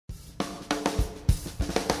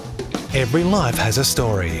Every life has a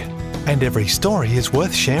story, and every story is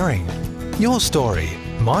worth sharing. Your story,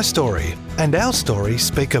 my story, and our story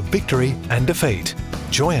speak of victory and defeat,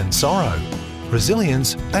 joy and sorrow,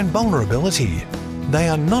 resilience and vulnerability. They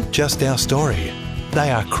are not just our story,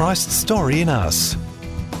 they are Christ's story in us.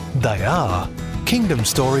 They are Kingdom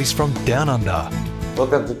Stories from Down Under.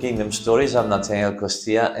 Welcome to Kingdom Stories. I'm Nathaniel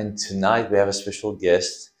Costia, and tonight we have a special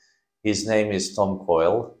guest. His name is Tom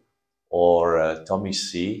Coyle, or Tommy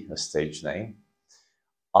C, a stage name.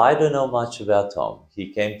 I don't know much about Tom.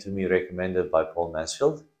 He came to me recommended by Paul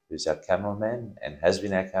Mansfield, who's our cameraman and has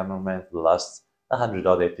been our cameraman for the last 100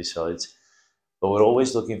 odd episodes. But we're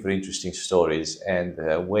always looking for interesting stories,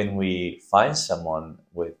 and when we find someone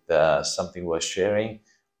with something worth sharing,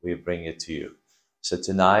 we bring it to you. So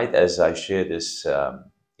tonight, as I share this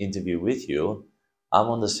interview with you, I'm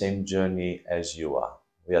on the same journey as you are.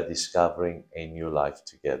 We are discovering a new life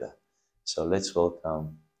together. So let's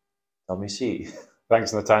welcome Tommy C.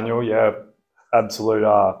 Thanks, Nathaniel. Yeah, absolute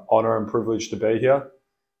honor and privilege to be here.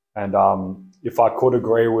 And if I could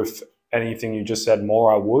agree with anything you just said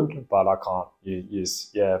more, I would, but I can't.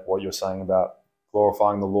 What you're saying about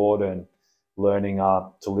glorifying the Lord and learning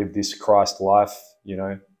to live this Christ life,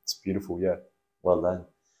 it's beautiful, yeah. Well done.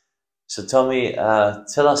 So Tommy,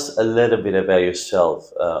 tell us a little bit about yourself.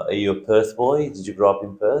 Are you a Perth boy? Did you grow up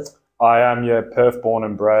in Perth? I am, yeah, Perth born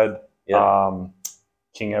and bred. Yeah.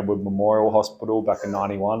 King Edward Memorial Hospital back in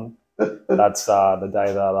 91. That's the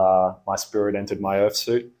day that my spirit entered my earth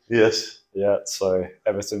suit. Yes. Yeah, so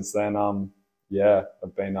ever since then,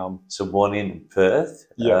 I've been... So born in Perth?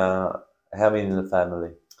 Yeah. How many in the family?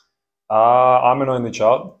 I'm an only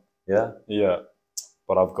child. Yeah? Yeah,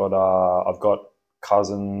 but I've got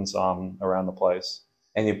cousins around the place.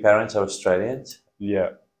 And your parents are Australians? Yeah.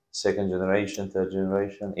 Second generation, third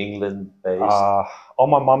generation, England based? On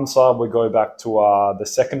my mum's side, we go back to the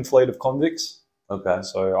second fleet of convicts. Okay.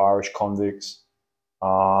 So Irish convicts.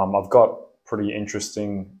 I've got pretty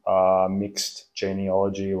interesting mixed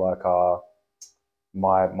genealogy. Like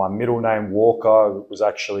my middle name Walker was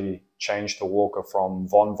actually changed to Walker from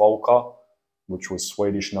von Volker, which was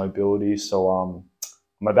Swedish nobility. So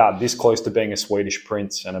I'm about this close to being a Swedish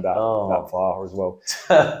prince and about that far as well.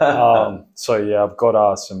 So yeah, I've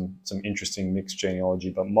got some interesting mixed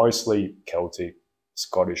genealogy, but mostly Celtic,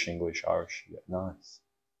 Scottish, English, Irish. Yeah. Nice.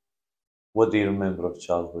 What do you remember of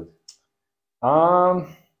childhood?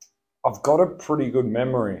 I've got a pretty good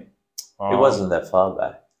memory. It wasn't that far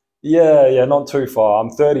back. Yeah, not too far.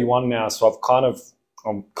 I'm 31 now, so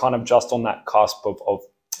I'm kind of just on that cusp of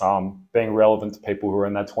being relevant to people who are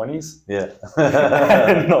in their 20s. Yeah.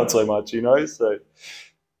 Not so much, so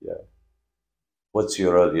yeah. What's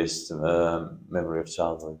your earliest memory of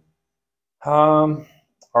childhood? I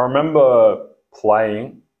remember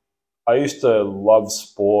playing. I used to love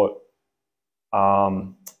sport.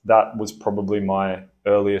 That was probably my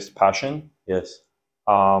earliest passion. Yes.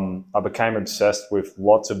 I became obsessed with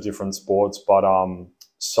lots of different sports, but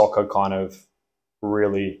soccer kind of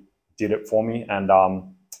really did it for me. And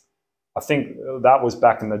I think that was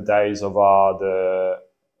back in the days of the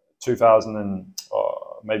 2000 and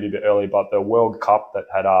maybe a bit early, but the World Cup that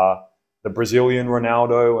had the Brazilian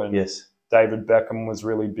Ronaldo and yes. David Beckham was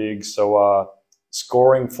really big. So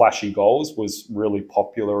scoring flashy goals was really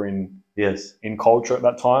popular in culture at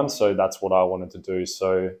that time. So that's what I wanted to do.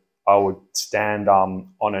 So I would stand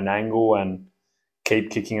on an angle and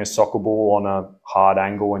keep kicking a soccer ball on a hard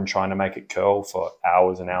angle and trying to make it curl for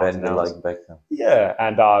hours and hours and hours. Like Beckham. Yeah,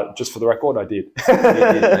 and just for the record, I did. You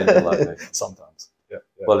did bend it like Beckham. Sometimes. Yeah.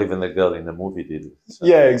 Well, even the girl in the movie did it. So.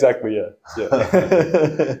 Yeah, exactly.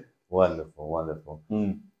 Yeah. Wonderful, wonderful.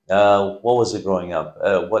 Mm. What was it growing up?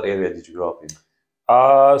 What area did you grow up in?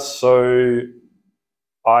 So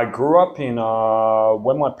I grew up in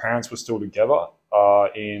when my parents were still together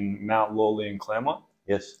in Mount Lawley in Claremont.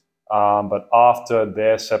 Yes. But after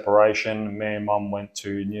their separation, me and Mum went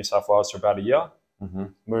to New South Wales for about a year,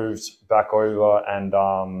 moved back over and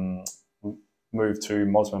moved to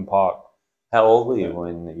Mosman Park. How old were you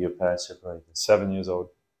when your parents separated? 7 years old.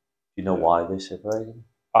 Do you know why they separated?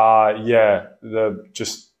 The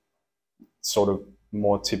just sort of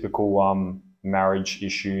more typical marriage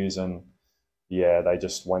issues, and they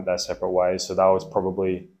just went their separate ways. So that was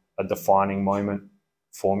probably a defining moment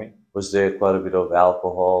for me. Was there quite a bit of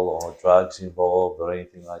alcohol or drugs involved or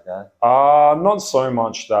anything like that? Not so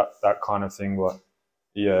much that kind of thing, but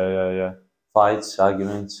yeah. Fights,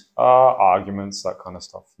 arguments? Arguments, that kind of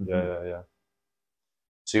stuff. Mm-hmm. Yeah.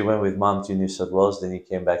 So you went with Mum to New South Wales, then you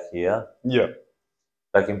came back here? Yeah.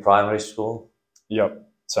 Back in primary school? Yep,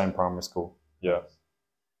 same primary school, yeah.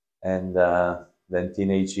 And then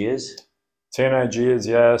teenage years? Teenage years,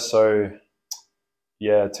 yeah. So,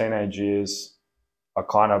 yeah, teenage years, I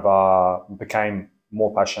kind of became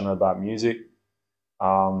more passionate about music.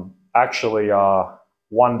 Actually,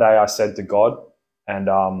 one day I said to God, and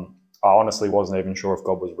I honestly wasn't even sure if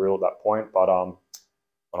God was real at that point, but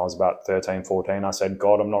when I was about 13, 14, I said,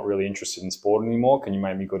 God, I'm not really interested in sport anymore. Can you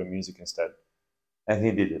make me good at music instead? And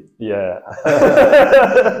he did it. Yeah.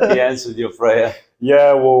 He answered your prayer.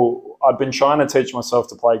 Yeah, well, I'd been trying to teach myself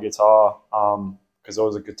to play guitar because there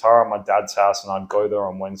was a guitar at my dad's house and I'd go there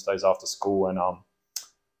on Wednesdays after school, and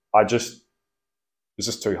it was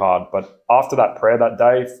just too hard. But after that prayer that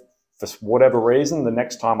day, for whatever reason, the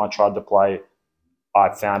next time I tried to play,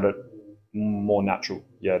 I found it more natural.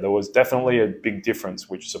 Yeah, there was definitely a big difference,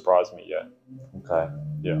 which surprised me. Yeah. Okay.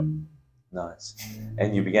 Yeah. Nice.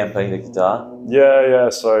 And you began playing the guitar? Yeah.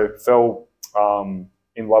 So fell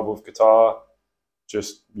in love with guitar.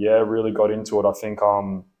 Just, yeah, really got into it. I think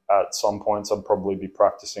at some points I'd probably be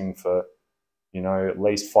practicing for, at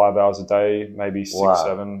least 5 hours a day, maybe six, Wow.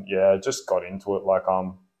 7. Yeah, just got into it.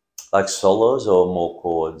 Like solos or more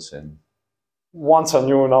chords? And once I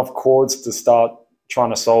knew enough chords to start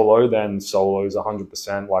trying to solo, then solos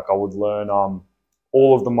 100%. Like I would learn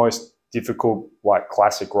all of the most difficult, like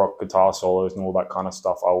classic rock guitar solos and all that kind of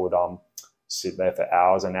stuff. I would sit there for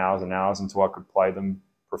hours and hours and hours until I could play them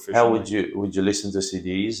proficiently. how would you listen to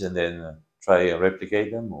CDs and then try and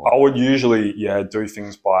replicate them? Or? I would usually, do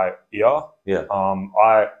things by ear. Yeah.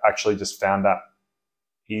 I actually just found that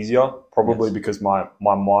easier, probably Yes. because my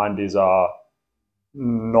mind is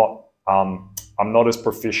not I'm not as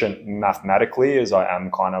proficient mathematically as I am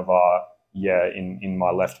kind of in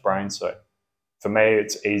my left brain. So for me,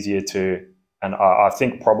 it's easier to, and I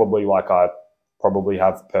think probably I probably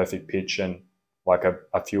have perfect pitch and like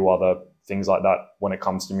a few other things like that when it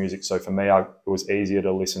comes to music. So for me, it was easier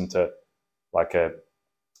to listen to like an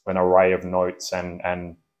array of notes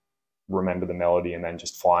and remember the melody and then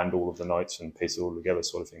just find all of the notes and piece it all together,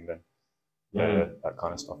 sort of thing. Then yeah, that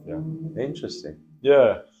kind of stuff. Yeah. Interesting.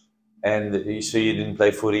 Yeah. And so you didn't play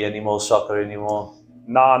footy anymore, soccer anymore?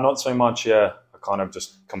 Nah, not so much. Yeah, I kind of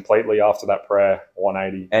just completely after that prayer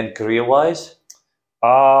 180. And career-wise,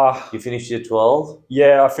 you finished year 12?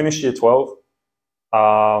 Yeah, I finished year 12.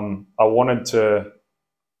 I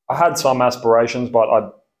had some aspirations, but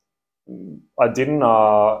I didn't.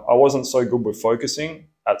 I wasn't so good with focusing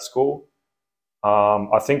at school.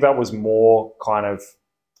 I think that was more kind of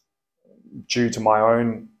due to my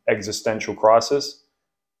own existential crisis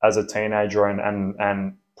as a teenager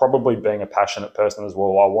and probably being a passionate person as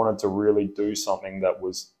well. I wanted to really do something that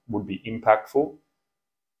would be impactful.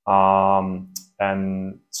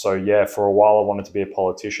 And so, yeah, for a while I wanted to be a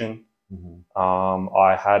politician. Mm-hmm.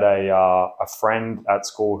 I had a friend at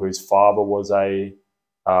school whose father was a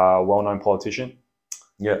well-known politician.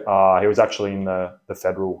 Yeah. He was actually in the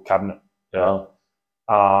federal cabinet. Yeah.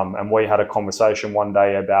 And we had a conversation one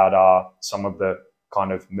day about some of the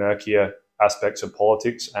kind of murkier aspects of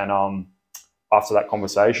politics. And after that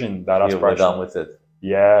conversation, that aspiration, you were done with it.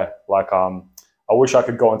 Yeah, I wish I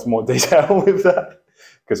could go into more detail with that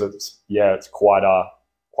because it's quite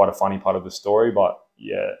a funny part of the story. But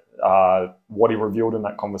yeah, what he revealed in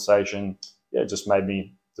that conversation, just made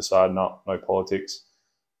me decide no politics.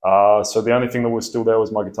 So the only thing that was still there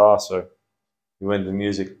was my guitar. So you went to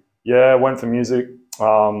music. Yeah, I went for music.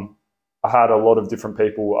 I had a lot of different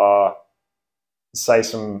people say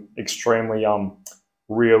some extremely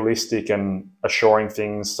realistic and assuring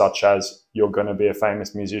things, such as you're going to be a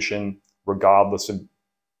famous musician regardless of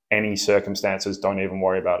any circumstances. Don't even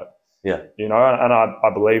worry about it. Yeah, and I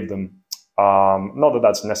believe them. Not that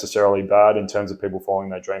that's necessarily bad in terms of people following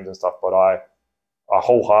their dreams and stuff, but I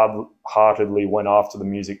wholeheartedly went after the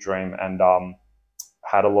music dream and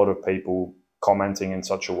had a lot of people commenting in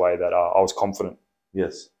such a way that I was confident.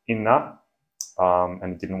 Yes. In that,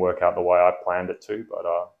 and it didn't work out the way I planned it to, but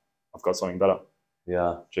I've got something better.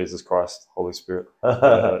 Yeah. Jesus Christ, Holy Spirit.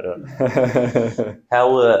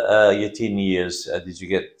 How were your teen years? Did you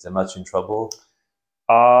get much in trouble?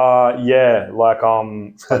 Yeah,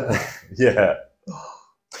 Yeah.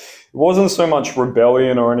 It wasn't so much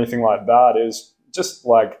rebellion or anything like that. It was just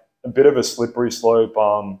like a bit of a slippery slope.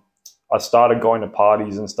 I started going to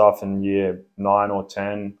parties and stuff in year 9 or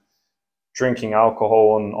 10, drinking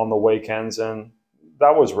alcohol on the weekends, and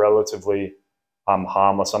that was relatively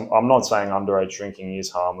harmless. I'm not saying underage drinking is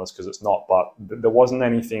harmless because it's not, but there wasn't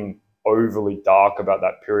anything overly dark about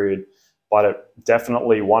that period. But it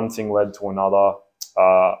definitely, one thing led to another.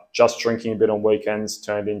 Just drinking a bit on weekends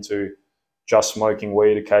turned into just smoking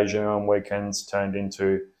weed occasionally on weekends, turned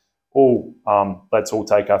into, let's all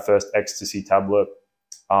take our first ecstasy tablet.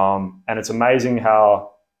 And it's amazing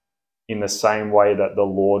how in the same way that the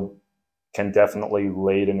Lord can definitely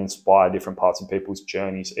lead and inspire different parts of people's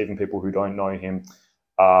journeys, even people who don't know him.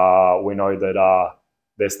 We know that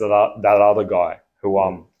there's that other guy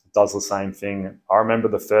who does the same thing. I remember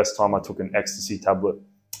the first time I took an ecstasy tablet,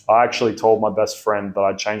 I actually told my best friend that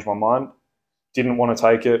I'd changed my mind, didn't want to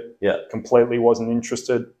take it, completely wasn't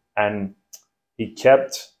interested, and he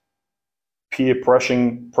kept peer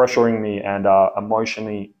pressuring me and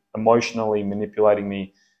emotionally manipulating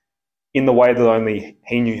me in the way that only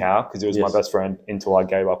he knew how, because he was my best friend, until I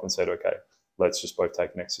gave up and said, okay, let's just both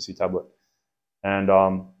take an ecstasy tablet. And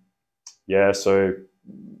so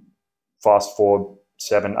fast forward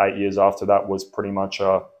 7-8 years after that was pretty much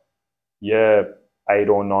a 8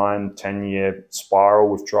 or 9, 10-year spiral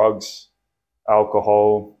with drugs,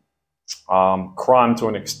 alcohol, crime to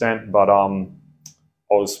an extent, but I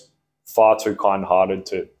was far too kind-hearted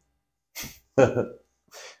to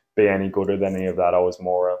be any good at any of that. I was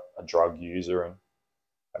more a drug user and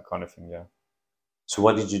that kind of thing, yeah. So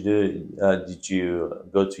what did you do? Did you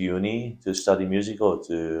go to uni to study music, or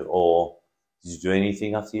did you do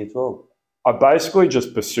anything after year 12? I basically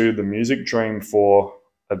just pursued the music dream for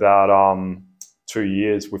about 2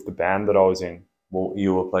 years with the band that I was in. Well,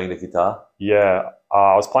 you were playing the guitar? Yeah,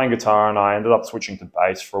 I was playing guitar and I ended up switching to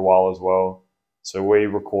bass for a while as well. So we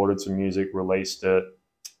recorded some music, released it,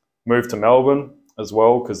 moved to Melbourne as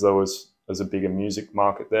well because there's a bigger music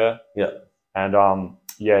market there. Yeah. And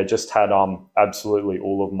just had absolutely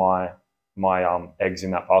all of my eggs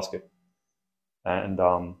in that basket. And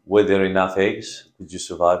were there enough eggs? Did you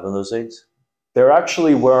survive on those eggs? There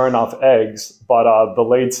actually were enough eggs, but the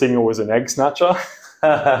lead singer was an egg snatcher.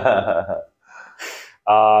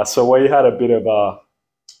 So we had a bit of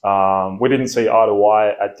we didn't see eye to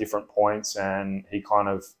eye at different points, and he kind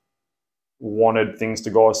of wanted things to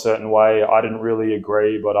go a certain way. I didn't really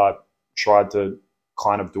agree, but I tried to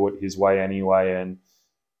kind of do it his way anyway, and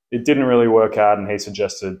it didn't really work out, and he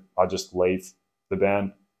suggested I just leave the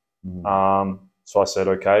band. So I said,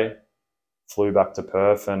 okay, flew back to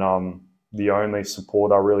Perth, and the only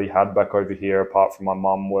support I really had back over here, apart from my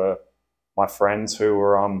mum, were my friends who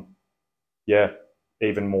were,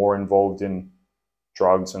 even more involved in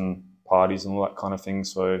drugs and parties and all that kind of thing.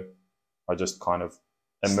 So I just kind of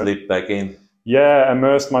slipped back in. Yeah,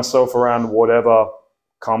 immersed myself around whatever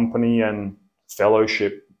company and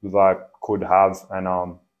fellowship that I could have, and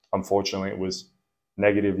unfortunately it was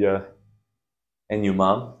negative, yeah. And your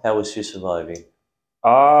mum, how was she surviving?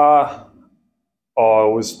 It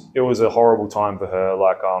was a horrible time for her.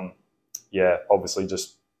 Like, obviously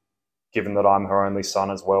just given that I'm her only son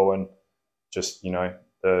as well, and just,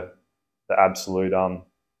 the absolute, her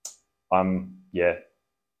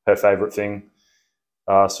favorite thing,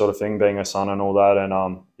 sort of thing, being a son and all that. And,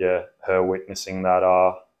 her witnessing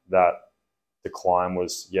that decline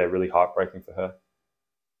was, really heartbreaking for her.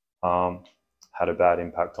 Had a bad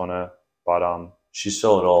impact on her, but, she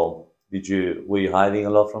saw it all. Were you hiding a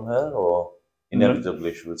lot from her, or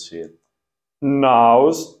inevitably she would see it?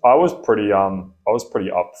 No, I was pretty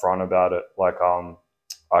upfront about it. Like,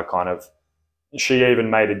 she even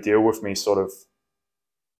made a deal with me sort of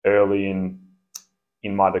early in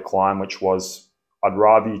my decline, which was, I'd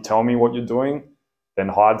rather you tell me what you're doing than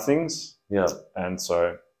hide things. Yeah. And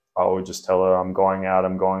so I would just tell her, I'm going out,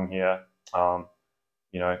 I'm going here, I'm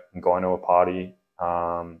going to a party.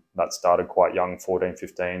 That started quite young, 14,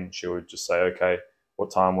 15. She would just say, okay,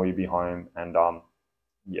 what time will you be home? And that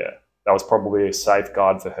was probably a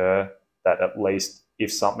safeguard for her, that at least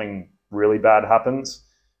if something really bad happens,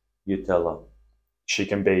 you tell her. She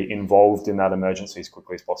can be involved in that emergency as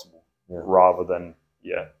quickly as possible, rather than,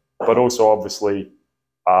 But also, obviously,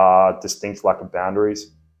 distinct lack of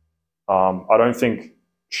boundaries. I don't think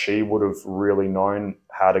she would have really known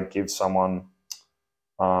how to give someone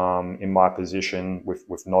in my position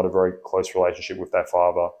with not a very close relationship with their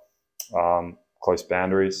father, close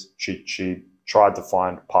boundaries. She tried to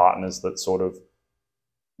find partners that sort of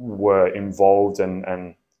were involved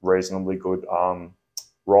and reasonably good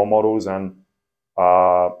role models, and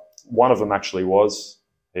one of them actually was.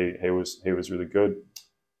 He was really good.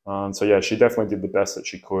 She definitely did the best that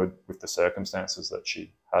she could with the circumstances that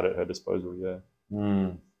she had at her disposal. Yeah.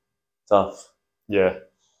 Tough. Yeah.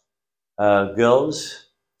 Girls.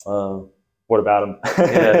 What about them?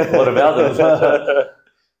 What about them?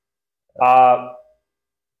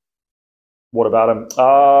 What about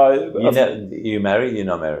them? You married? You're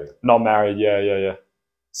not married? Not married. Yeah.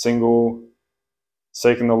 Single,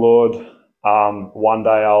 seeking the Lord. One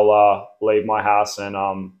day I'll leave my house and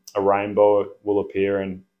a rainbow will appear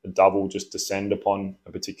and a dove will just descend upon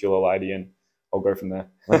a particular lady, and I'll go from there.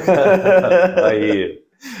 I hear you.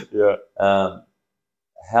 Yeah.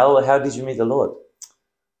 How did you meet the Lord?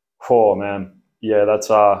 Oh man, yeah, it's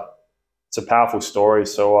a powerful story.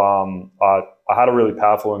 So I had a really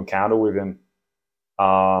powerful encounter with him,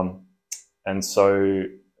 and so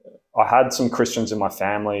I had some Christians in my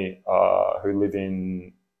family who lived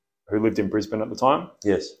in Brisbane at the time.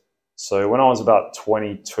 Yes. So when I was about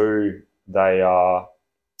 22, they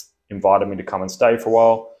invited me to come and stay for a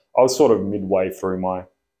while. I was sort of midway through my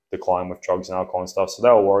decline with drugs and alcohol and stuff, so they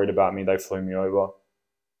were worried about me. They flew me over.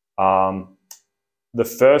 The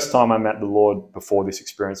first time I met the Lord before this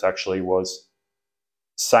experience actually was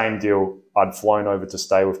same deal. I'd flown over to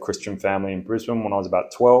stay with Christian family in Brisbane when I was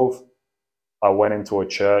about 12. I went into a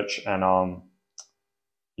church and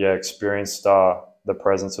experienced the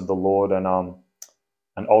presence of the Lord, and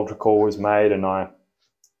an altar call was made, and I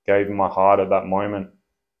gave him my heart at that moment.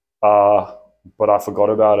 But I forgot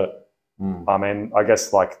about it. I mean, I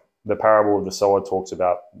guess like the parable of the sower talks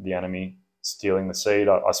about the enemy stealing the seed.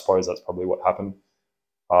 I suppose that's probably what happened.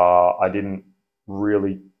 I didn't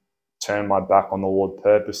really turn my back on the Lord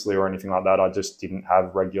purposely or anything like that. I just didn't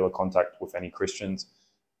have regular contact with any Christians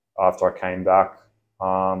after I came back.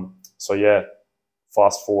 So yeah,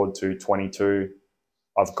 fast forward to 22.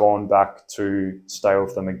 I've gone back to stay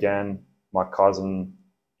with them again. My cousin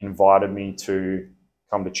invited me to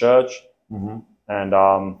come to church. And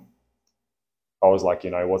I was like,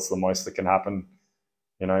 what's the most that can happen?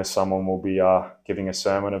 Someone will be giving a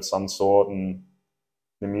sermon of some sort, and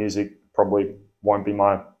the music probably won't be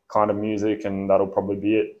my kind of music, and that'll probably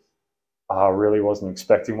be it. I really wasn't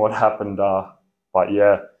expecting what happened. But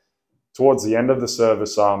yeah, towards the end of the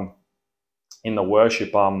service, in the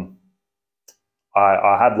worship, I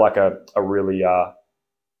had like a really a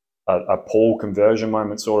Paul conversion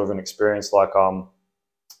moment, sort of an experience. Like I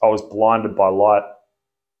was blinded by light,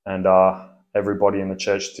 and everybody in the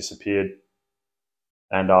church disappeared,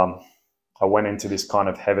 and I went into this kind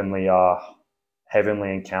of heavenly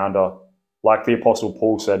encounter. Like the Apostle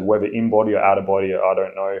Paul said, whether in body or out of body, I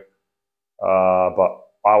don't know. But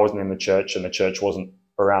I wasn't in the church, and the church wasn't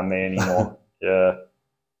around me anymore. Yeah.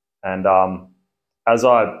 And as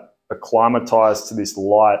I acclimatized to this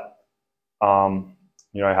light, how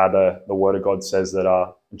the Word of God says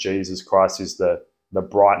that Jesus Christ is the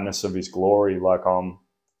brightness of his glory. Like,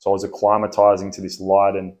 so I was acclimatizing to this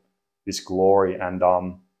light and this glory, and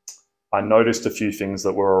I noticed a few things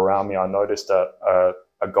that were around me. I noticed a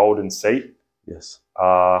golden seat. Yes.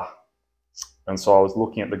 And so I was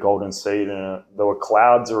looking at the golden seat, and there were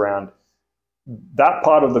clouds around. That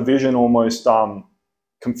part of the vision almost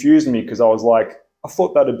confused me, because I was like, I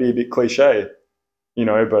thought that'd be a bit cliche,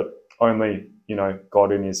 but only,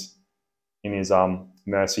 God in his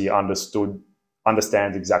mercy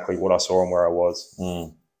understands exactly what I saw and where I was.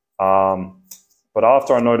 But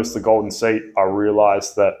after I noticed the golden seat, I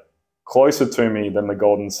realized that closer to me than the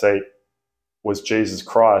golden seat was Jesus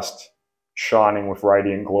Christ, shining with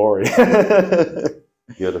radiant glory.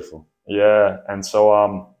 Beautiful. Yeah. And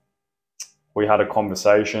so we had a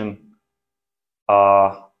conversation.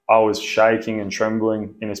 I was shaking and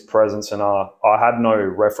trembling in his presence, and I had no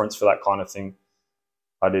reference for that kind of thing.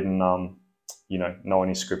 I didn't know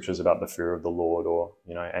any scriptures about the fear of the Lord or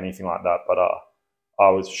anything like that, but I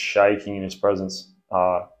was shaking in his presence,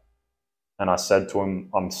 and I said to him,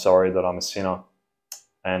 I'm sorry that I'm a sinner.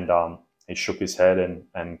 And he shook his head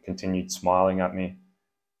and continued smiling at me.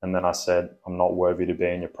 And then I said, I'm not worthy to be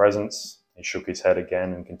in your presence. He shook his head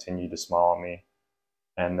again and continued to smile at me.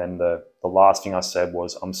 And then the last thing I said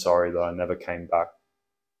was, I'm sorry that I never came back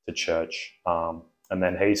to church. And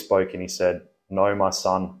then he spoke and he said, no, my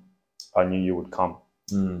son, I knew you would come.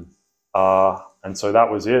 And so that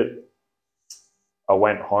was it. I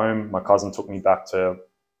went home. My cousin took me back to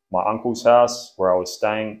my uncle's house where I was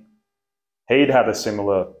staying. He'd had a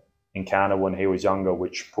similar encounter when he was younger,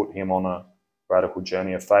 which put him on a radical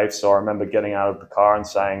journey of faith. So I remember getting out of the car and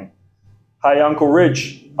saying, hey, Uncle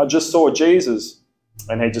Rich, I just saw Jesus.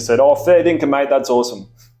 And he just said, oh, fair dinkum, mate, that's awesome.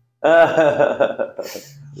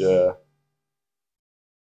 Yeah.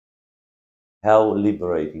 How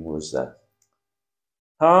liberating was that?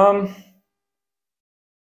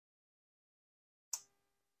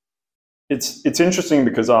 It's interesting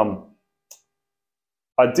because I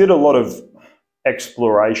did a lot of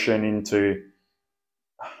exploration into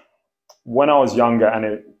when I was younger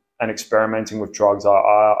and experimenting with drugs.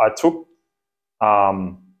 I took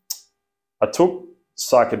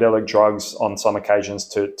psychedelic drugs on some occasions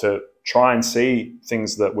to try and see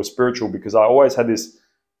things that were spiritual, because I always had this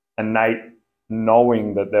innate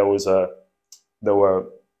knowing that there was a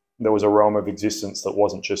realm of existence that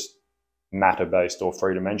wasn't just matter-based or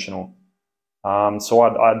three-dimensional. So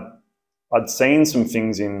I'd seen some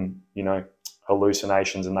things in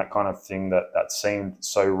hallucinations and that kind of thing that seemed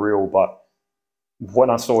so real. But when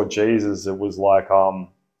I saw Jesus, it was like I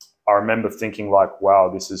remember thinking like, wow,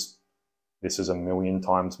 this is a million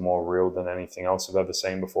times more real than anything else I've ever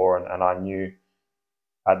seen before. And I knew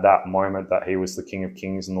at that moment that he was the King of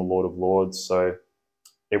Kings and the Lord of Lords. So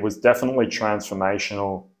it was definitely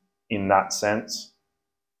transformational in that sense.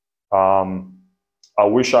 I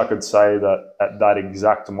wish I could say that at that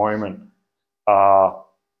exact moment,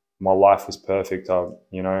 my life was perfect. I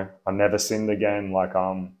never sinned again, like,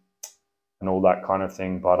 and all that kind of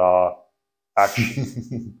thing. But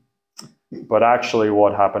actually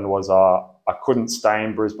what happened was, I couldn't stay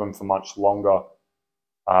in Brisbane for much longer.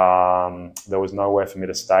 There was nowhere for me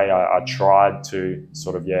to stay. I tried to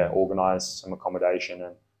sort of, organise some accommodation,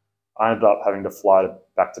 and I ended up having to fly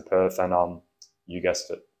back to Perth. And you guessed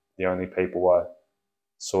it, the only people I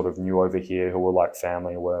sort of knew over here who were like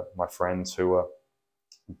family were my friends who were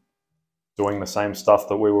doing the same stuff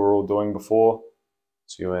that we were all doing before.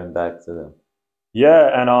 So you went back to them.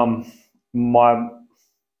 Yeah, and my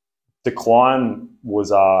decline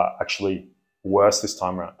was actually worse this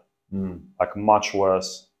time around. Like much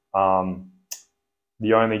worse. The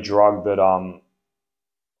only two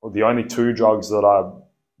drugs that I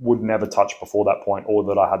would never touch before that point, or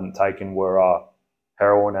that I hadn't taken, were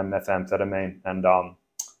heroin and methamphetamine. And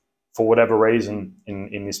for whatever reason,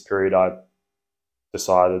 in this period, I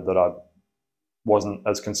decided that I wasn't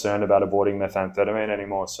as concerned about avoiding methamphetamine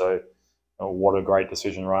anymore. So what a great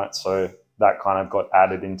decision, right? So that kind of got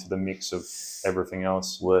added into the mix of everything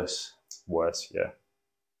else. Worse,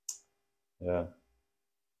 yeah.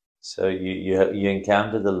 So you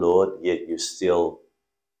encountered the Lord, yet you still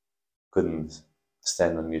couldn't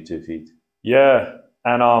stand on your 2 feet. Yeah,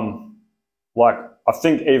 and like, I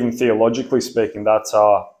think even theologically speaking, that's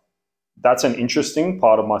an interesting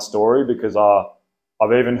part of my story, because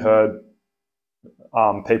I've even heard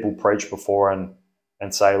people preach before and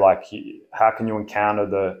say, like, how can you encounter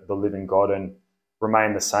the living God and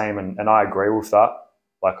remain the same? And I agree with that,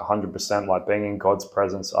 like 100%. Like, being in God's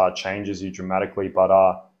presence changes you dramatically. But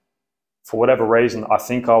for whatever reason, I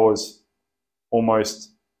think I was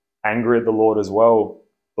almost angry at the Lord as well,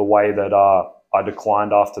 the way that I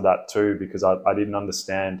declined after that too, because I didn't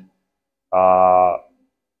understand. I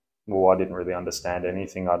didn't really understand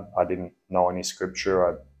anything. I didn't know any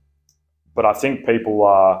scripture. But I think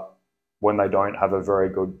people when they don't have a very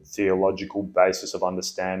good theological basis of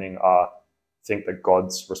understanding, think that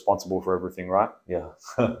God's responsible for everything, right? Yeah.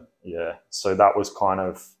 Yeah. So that was kind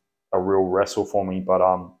of a real wrestle for me. But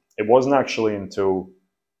it wasn't actually until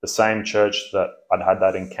the same church that I'd had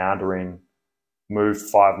that encounter in moved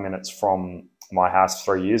 5 minutes from my house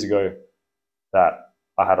 3 years ago that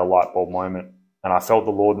I had a light bulb moment. And I felt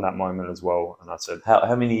the Lord in that moment as well. And I said...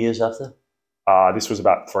 How many years after? This was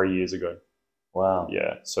about 3 years ago. Wow.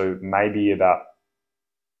 Yeah. So maybe about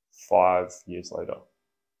 5 years later.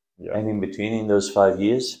 Yeah. And in between, in those 5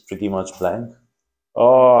 years, pretty much blank?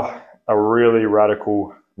 Oh, a really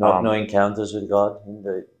radical... No encounters with God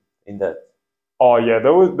in that? Oh, yeah.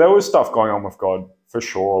 There was stuff going on with God, for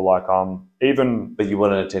sure. Like, even... But you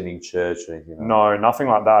weren't attending church or anything? No, nothing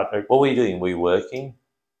like that. What were you doing? Were you working?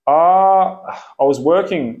 I was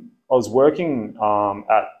working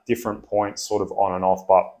at different points, sort of on and off,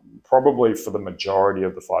 but probably for the majority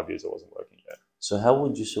of the 5 years I wasn't working yet. So how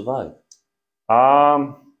would you survive?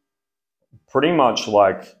 Pretty much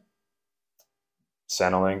like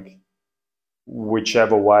Centrelink,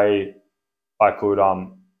 whichever way I could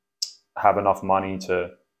have enough money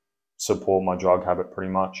to support my drug habit,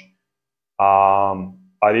 pretty much. I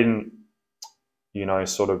didn't,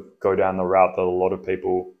 sort of go down the route that a lot of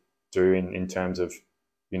people do in terms of,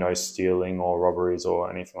 stealing or robberies or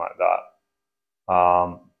anything like that.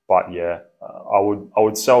 But yeah, I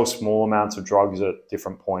would sell small amounts of drugs at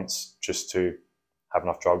different points just to have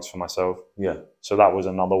enough drugs for myself. Yeah. So that was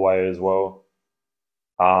another way as well.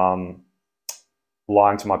 Lying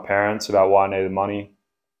to my parents about why I needed money.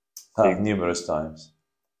 Numerous times.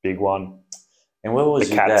 Big one. And where was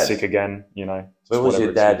the your dad? The cat's sick again, Where was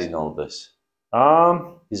your dad in all this?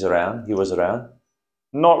 He's around? He was around?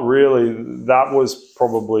 Not really. That was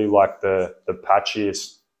probably like the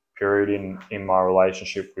patchiest period in my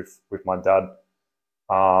relationship with my dad,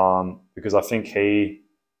 because I think he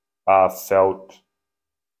felt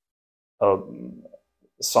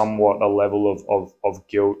somewhat a level of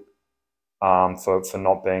guilt for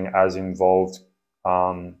not being as involved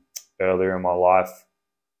earlier in my life,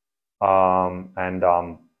 and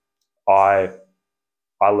I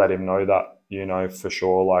let him know that, for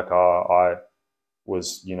sure. Like, I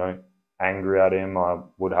was, angry at him. I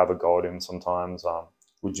would have a go at him sometimes.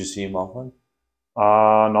 Would you see him often?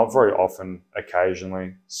 Not very often,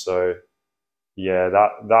 occasionally. So yeah,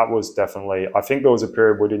 that was definitely, I think there was a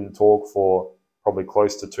period we didn't talk for probably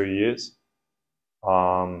close to 2 years.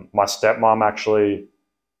 My stepmom actually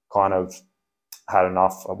kind of had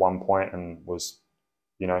enough at one point and was,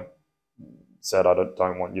 you know, said, I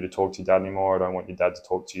don't want you to talk to your dad anymore. I don't want your dad to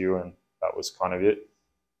talk to you. And that was kind of it.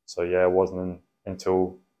 So yeah, it wasn't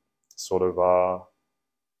until sort of,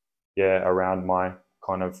 around my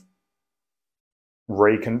kind of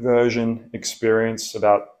reconversion experience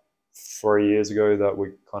about 3 years ago that we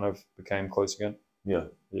kind of became close again. Yeah.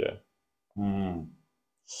 Yeah.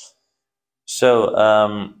 So,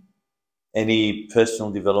 any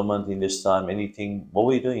personal development in this time? Anything? What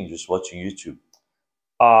were you doing? Just watching YouTube?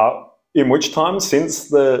 In which time? Since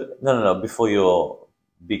the No. Before your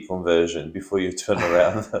big conversion, before you turn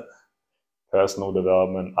around, personal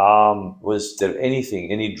development. was there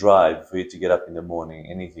anything, any drive for you to get up in the morning?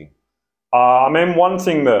 Anything? I mean, one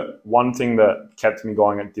thing that kept me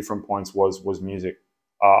going at different points was music.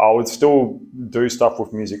 I would still do stuff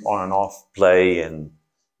with music on and off. Play and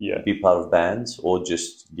Yeah. be part of bands, or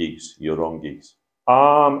just gigs, your own gigs?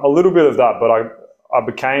 A little bit of that, but I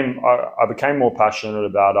became more passionate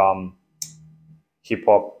about hip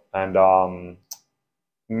hop and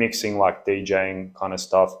mixing, like DJing kind of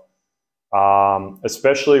stuff,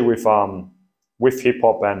 especially with hip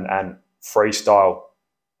hop and freestyle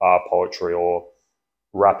poetry, or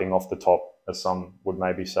rapping off the top, as some would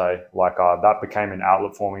maybe say. Like that became an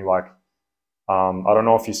outlet for me. Like I don't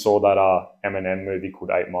know if you saw that Eminem movie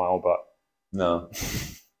called 8 Mile, but No.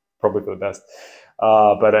 probably for the best.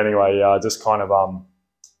 But anyway, yeah, I just kind of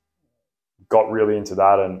got really into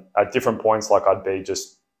that, and at different points, like I'd be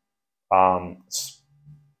just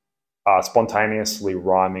spontaneously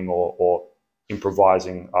rhyming or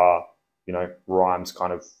improvising, rhymes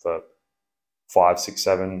kind of for 5, 6,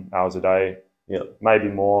 7 hours a day. Yeah. Maybe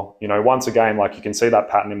more. Once again, like you can see that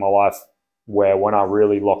pattern in my life where when I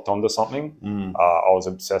really locked onto something, I was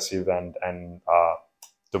obsessive and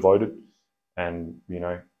devoted and,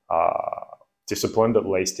 disciplined, at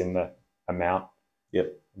least in the amount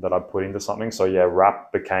that I put into something. So yeah,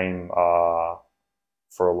 rap became,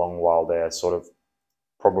 for a long while there, sort of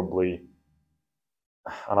probably,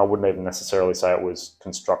 and I wouldn't even necessarily say it was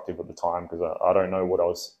constructive at the time, because I don't know what I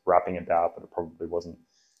was rapping about, but it probably wasn't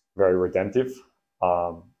very redemptive.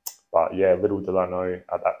 But yeah, little did I know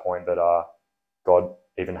at that point that God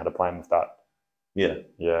even had a plan with that. Yeah.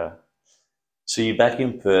 Yeah. So you're back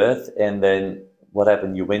in Perth, and then what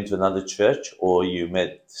happened? You went to another church, or you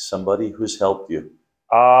met somebody who's helped you?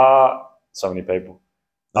 So many people.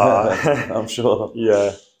 I'm sure.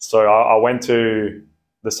 Yeah. So I went to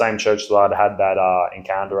the same church that I'd had that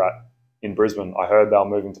encounter at in Brisbane. I heard they were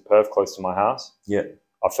moving to Perth, close to my house. Yeah.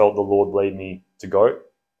 I felt the Lord lead me to go.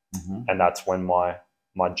 Mm-hmm. And that's when my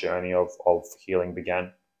journey of healing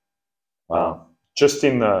began. Wow. Just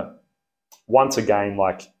once again,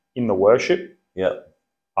 like in the worship,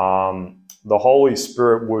 the Holy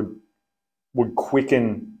Spirit would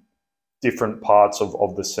quicken different parts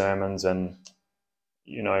of the sermons, and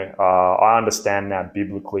I understand now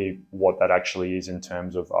biblically what that actually is in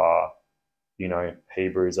terms of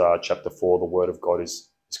Hebrews chapter 4, the Word of God is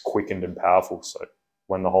quickened and powerful. So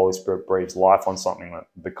when the Holy Spirit breathes life on something, that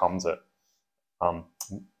becomes it.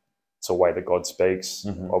 It's a way that God speaks.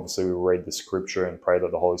 Mm-hmm. Obviously, we read the scripture and pray that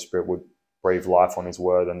the Holy Spirit would breathe life on His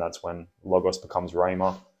word, and that's when Logos becomes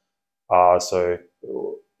Rhema. So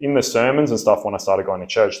in the sermons and stuff, when I started going to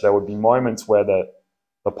church, there would be moments where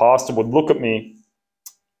the pastor would look at me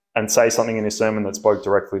and say something in his sermon that spoke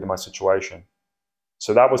directly to my situation.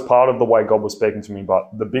 So that was part of the way God was speaking to me. But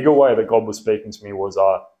the bigger way that God was speaking to me was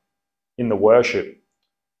in the worship.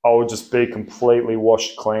 I would just be completely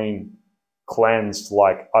washed clean, cleansed.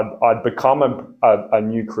 Like I'd become a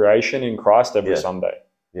new creation in Christ every Sunday.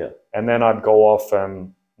 Yeah. And then I'd go off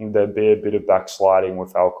and there'd be a bit of backsliding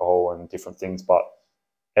with alcohol and different things. But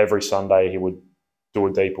every Sunday he would do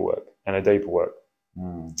a deeper work and a deeper work.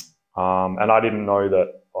 And I didn't know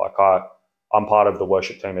that, like I'm part of the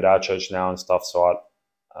worship team at our church now and stuff. So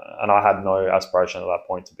I had no aspiration at that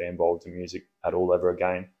point to be involved in music at all ever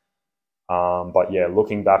again. But yeah,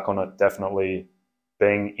 looking back on it, definitely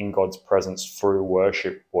being in God's presence through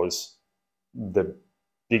worship was the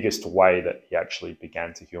biggest way that He actually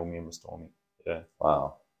began to heal me and restore me. Yeah.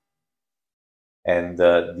 Wow. And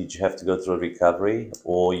did you have to go through a recovery,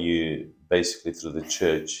 or you basically through the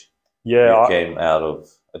church you came out of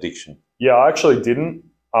addiction? Yeah, I actually didn't,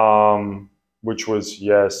 which was,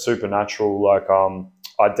 supernatural. Like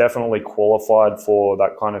I definitely qualified for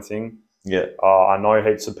that kind of thing. Yeah. I know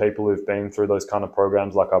heaps of people who've been through those kind of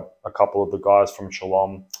programs, like a couple of the guys from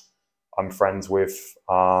Shalom. I'm friends with.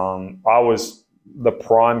 I was the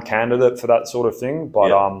prime candidate for that sort of thing, but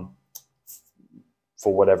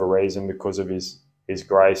for whatever reason, because of his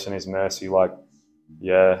grace and his mercy, like,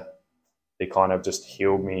 yeah, he kind of just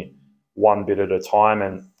healed me one bit at a time.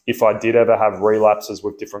 And if I did ever have relapses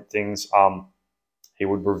with different things, he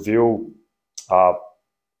would reveal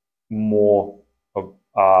more of,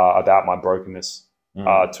 about my brokenness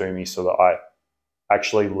to me, so that I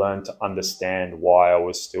actually learned to understand why I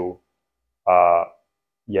was still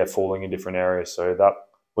falling in different areas. So that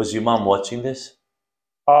was your mum watching this?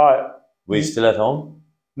 Were you still at home?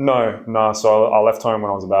 No. So I left home when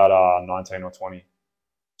I was about 19 or 20.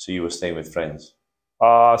 So you were staying with friends?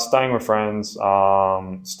 Staying with friends,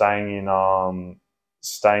 staying in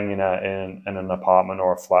an apartment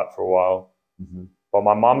or a flat for a while. Mm-hmm. But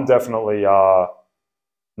my mum definitely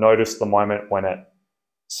noticed the moment when it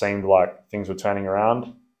seemed like things were turning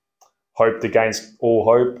around. Hoped against all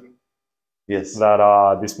hope. Yes.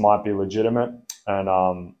 That this might be legitimate, and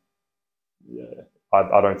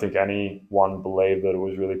I don't think anyone believed that it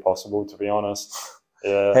was really possible, to be honest.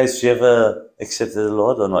 Yeah. Has she ever accepted the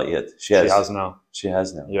Lord or not yet? She has now. She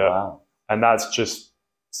has now. Yeah. Wow. And that's just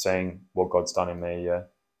seeing what God's done in me. Yeah.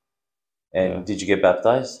 And did you get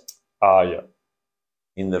baptized? Yeah.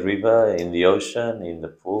 In the river, in the ocean, in the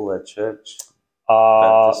pool at church?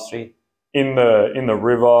 Baptistry? In the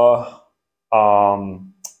river.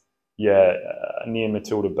 Near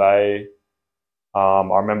Matilda Bay.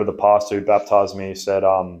 I remember the pastor who baptized me said,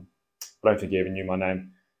 I don't think he even knew my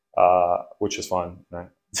name, which is fine. No,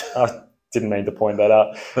 I didn't mean to point that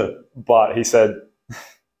out. But he said,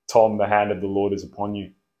 Tom, the hand of the Lord is upon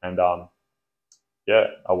you. And I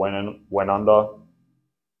went under,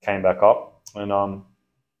 came back up, and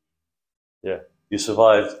You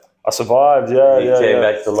survived. I survived. Yeah, you came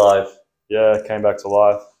back to life. Yeah, came back to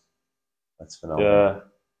life. That's phenomenal. Yeah,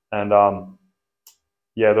 and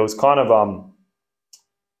there was kind of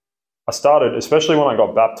I started, especially when I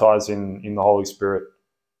got baptized in the Holy Spirit.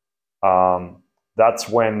 That's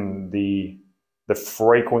when the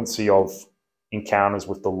frequency of encounters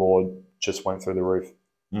with the Lord just went through the roof.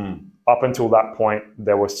 Up until that point,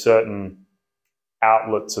 there were certain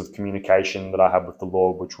outlets of communication that I had with the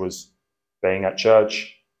Lord, which was being at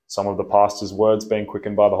church, some of the pastor's words being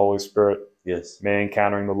quickened by the Holy Spirit, yes, me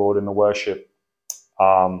encountering the Lord in the worship,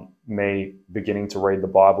 me beginning to read the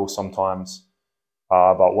Bible sometimes.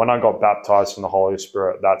 But when I got baptized in the Holy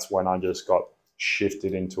Spirit, that's when I just got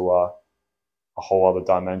shifted into a whole other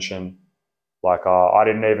dimension. Like, I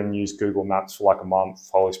didn't even use Google Maps for like a month.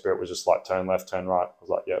 Holy Spirit was just like, turn left, turn right. I was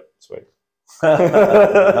like, yep, sweet.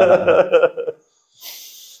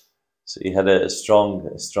 So you had a strong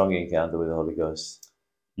encounter with the Holy Ghost.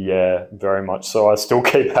 Yeah, very much so. I still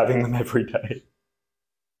keep having them every day.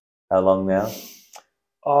 How long now?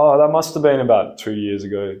 Oh, that must have been about 2 years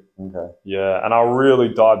ago. Okay. Yeah, and I really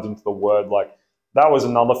dived into the Word. Like, that was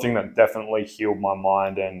another thing that definitely healed my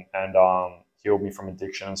mind and healed me from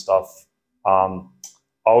addiction and stuff. I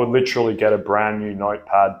would literally get a brand new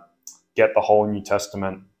notepad, get the whole New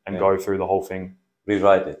Testament, and go through the whole thing.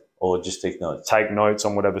 Rewrite it, or just take notes? Take notes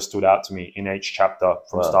on whatever stood out to me in each chapter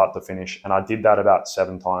from start to finish. And I did that about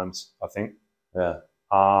 7 times, I think. Yeah.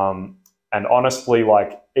 And honestly,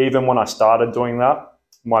 like, even when I started doing that,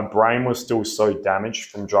 my brain was still so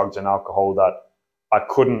damaged from drugs and alcohol that I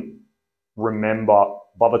couldn't remember.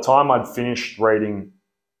 By the time I'd finished reading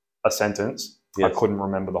a sentence, I couldn't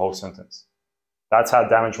remember the whole sentence. That's how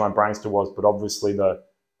damaged my brain still was. But obviously the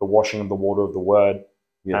washing of the water of the Word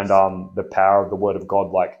and the power of the Word of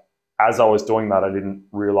God, like, as I was doing that, I didn't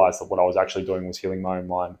realize that what I was actually doing was healing my own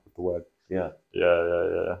mind with the Word. Yeah.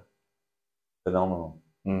 Phenomenal.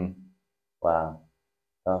 Wow.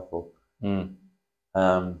 Powerful.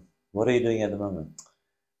 What are you doing at the moment?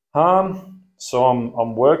 So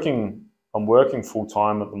I'm working full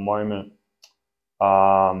time at the moment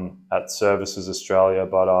at Services Australia,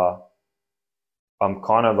 but I'm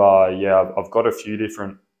kind of I've got a few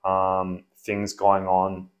different things going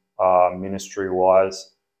on ministry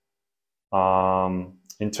wise.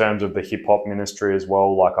 In terms of the hip hop ministry as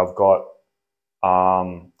well, like, I've got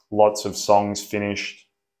lots of songs finished.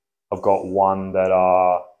 I've got one that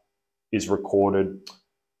is recorded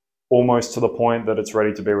almost to the point that it's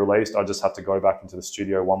ready to be released. I just have to go back into the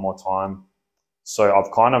studio one more time. So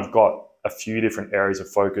I've kind of got a few different areas of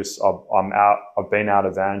focus. I've been out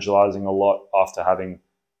evangelizing a lot after having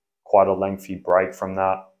quite a lengthy break from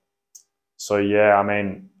that. So yeah, I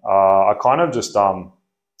mean, I kind of just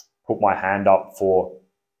put my hand up for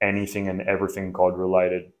anything and everything God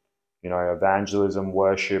related, evangelism,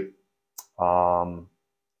 worship, the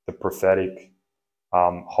prophetic,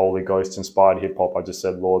 Holy Ghost inspired hip hop. I just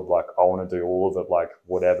said, Lord, like I want to do all of it, like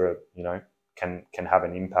whatever, you know, can have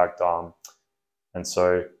an impact. And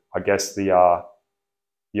so I guess the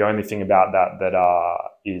only thing about that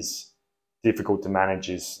is difficult to manage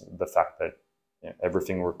is the fact that, you know,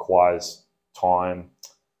 everything requires time.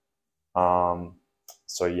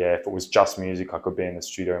 So yeah, if it was just music, I could be in the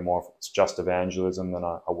studio more. If it's just evangelism, then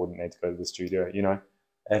I wouldn't need to go to the studio, you know.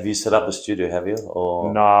 Have you set up a studio, have you?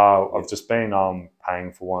 Or No, I've just been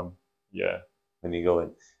paying for one. Yeah. when you go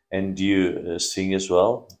in? And do you sing as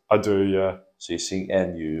well? I do, yeah. So you sing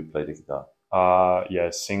and you play the guitar, Yeah,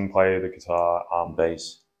 sing, play the guitar,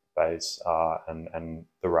 bass. and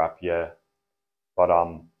the rap, yeah. But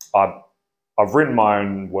I've written my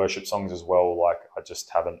own worship songs as well. Like I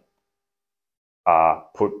just haven't I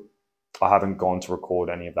haven't gone to record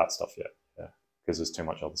any of that stuff yet. Yeah, because there's too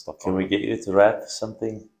much other stuff. Can we get you to rap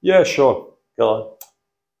something? Yeah, sure. Go on.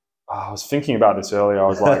 I was thinking about this earlier. I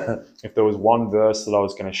was like, if there was one verse that I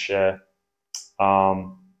was going to share,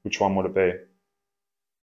 which one would it be?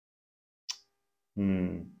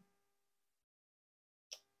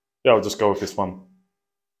 Yeah, I'll just go with this one.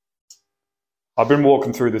 I've been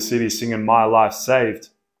walking through the city singing my life saved,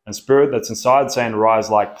 and spirit that's inside saying rise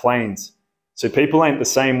like plains. So people ain't the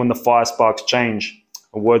same when the fire sparks change,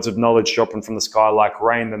 and words of knowledge dropping from the sky like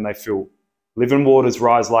rain, then they feel. Living waters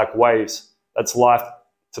rise like waves. That's life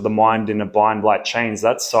to the mind in a bind like chains.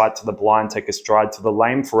 That's sight to the blind, take a stride to the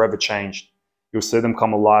lame, forever changed. You'll see them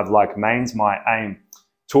come alive like mains, my aim.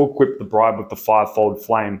 To equip the bride with the fivefold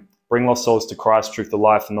flame. Bring lost souls to Christ, truth, the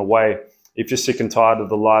life, and the way. If you're sick and tired of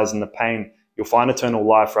the lies and the pain, you'll find eternal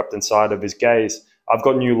life wrapped inside of his gaze. I've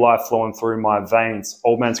got new life flowing through my veins.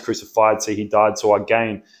 Old man's crucified, see he died, so I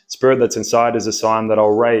gain. Spirit that's inside is a sign that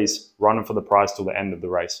I'll raise, running for the prize till the end of the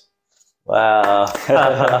race. Wow.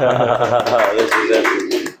 This is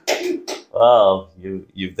epic. Wow,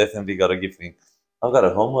 you've definitely got a gifting. I've got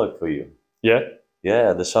a homework for you. Yeah?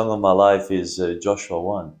 Yeah, the song of my life is Joshua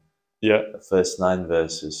 1. Yeah. The first 9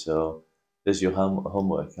 verses. So there's your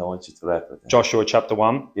homework. I want you to rap it. Joshua chapter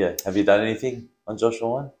 1. Yeah. Have you done anything on Joshua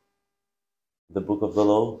 1? The book of the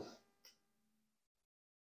law?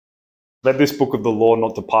 Let this book of the law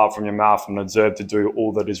not depart from your mouth, and observe to do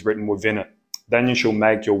all that is written within it. Then you shall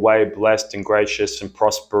make your way blessed and gracious and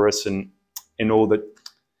prosperous and in all that.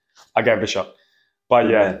 I gave it a shot. But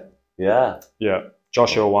yeah. Yeah. Yeah.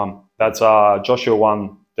 Joshua 1. That's Joshua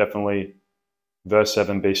 1, definitely. Verse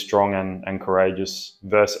 7, be strong and courageous.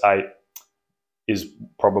 Verse 8 is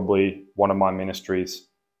probably one of my ministry's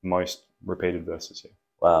most repeated verses here.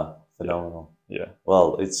 Wow, phenomenal. Yeah.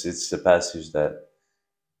 Well, it's the passage that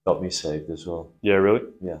got me saved as well. Yeah, really?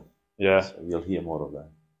 Yeah. Yeah. So you'll hear more of that.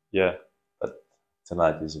 Yeah. But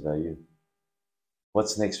tonight is about you.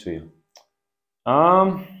 What's next for you?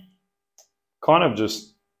 Kind of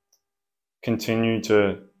just continue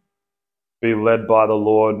to be led by the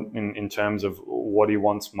Lord in terms of what he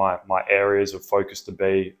wants my areas of focus to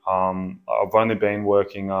be. I've only been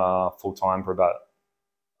working full-time for about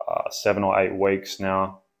 7 or 8 weeks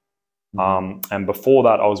now. And before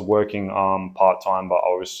that, I was working part-time, but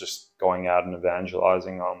I was just going out and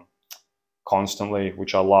evangelizing constantly,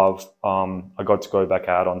 which I love. I got to go back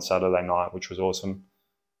out on Saturday night, which was awesome.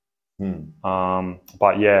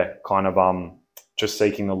 But yeah, kind of just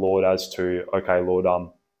seeking the Lord as to, okay, Lord,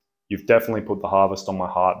 you've definitely put the harvest on my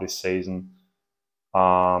heart this season.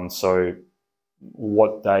 So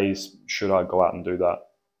what days should I go out and do that?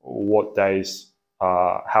 What days,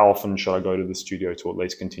 how often should I go to the studio to at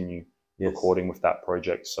least continue recording with that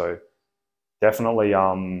project? So definitely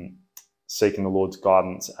seeking the Lord's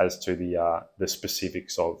guidance as to the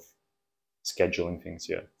specifics of scheduling things.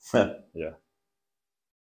 Yeah. Yeah.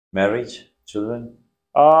 Marriage? Children?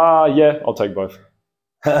 Yeah, I'll take both.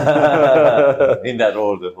 In that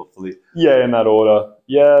order, hopefully. Yeah, in that order.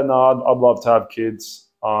 Yeah, no, I'd love to have kids.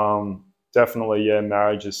 Definitely, yeah,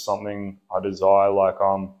 marriage is something I desire. Like,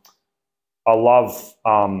 I love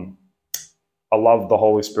the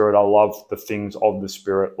Holy Spirit. I love the things of the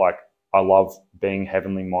Spirit. Like, I love being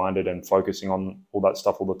heavenly minded and focusing on all that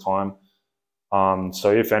stuff all the time.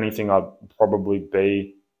 So if anything, I'd probably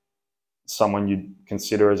be someone you'd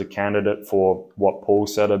consider as a candidate for what Paul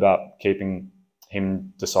said about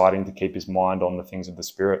him deciding to keep his mind on the things of the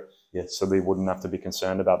Spirit. Yes. So that he wouldn't have to be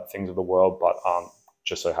concerned about the things of the world. But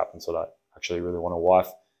just so happens that I actually really want a wife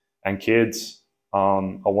and kids. I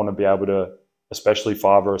want to be able to, especially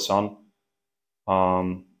father a son,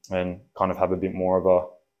 and kind of have a bit more of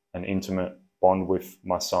an intimate bond with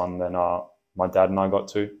my son than my dad and I got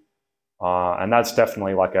to. And that's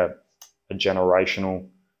definitely like a generational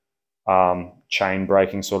chain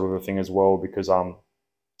breaking sort of a thing as well, because I'm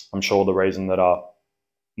sure the reason that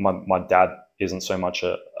my dad isn't so much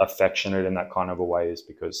affectionate in that kind of a way is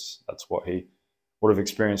because that's what he would have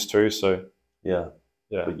experienced too. So Yeah.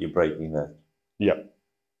 yeah, But you're breaking that. yeah.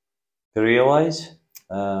 Career-wise,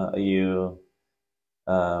 are you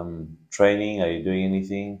training? Are you doing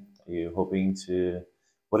anything? Are you hoping to?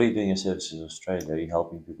 What are you doing in Services Australia? Are you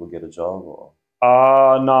helping people get a job or?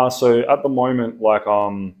 No. So at the moment, we're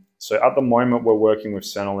working with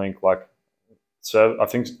Centrelink. Like, so I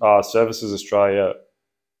think Services Australia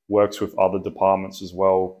works with other departments as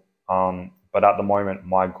well. But at the moment,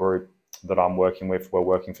 my group that I'm working with, we're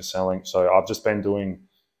working for Centrelink. So I've just been doing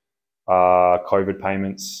COVID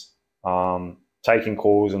payments, taking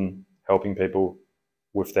calls and helping people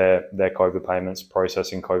with their COVID payments,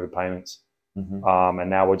 processing COVID payments. Mm-hmm. And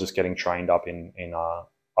now we're just getting trained up in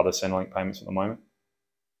other Centrelink payments at the moment.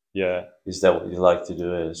 Yeah. Is that what you like to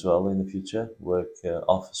do as well in the future? Work,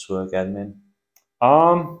 office work, admin?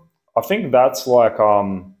 I think that's like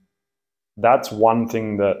that's one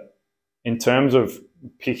thing that, in terms of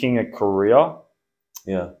picking a career,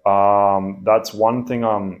 Yeah. that's one thing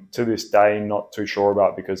I'm to this day not too sure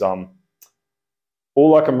about, because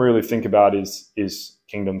all I can really think about is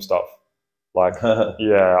kingdom stuff. Like,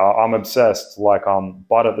 yeah, I'm obsessed. Like,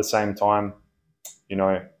 but at the same time, you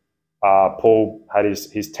know, Paul had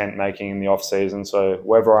his tent making in the off season. So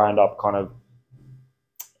whether I end up kind of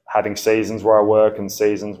having seasons where I work and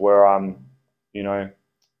seasons where I'm, you know,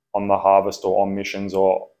 on the harvest or on missions,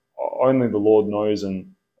 or only the Lord knows.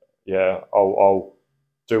 And yeah, I'll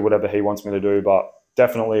do whatever He wants me to do. But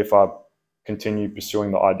definitely, if I continue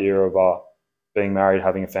pursuing the idea of being married,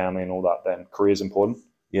 having a family, and all that, then career is important.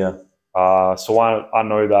 Yeah. So I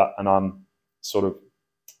know that, and I'm sort of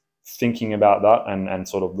thinking about that and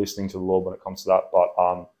sort of listening to the Lord when it comes to that. But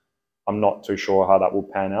I'm not too sure how that will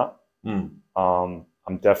pan out.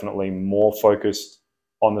 I'm definitely more focused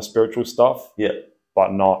on the spiritual stuff, Yeah.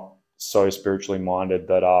 but not so spiritually minded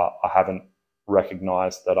that I haven't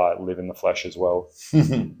recognized that I live in the flesh as well.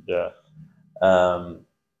 Yeah.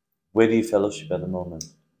 Where do you fellowship at the moment?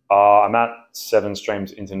 I'm at Seven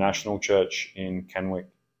Streams International Church in Kenwick.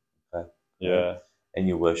 Okay. Yeah. And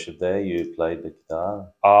you worship there? You play the guitar?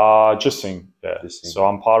 Just sing. Yeah. Just sing. So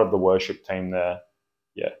I'm part of the worship team there.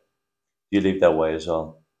 Yeah. You live that way as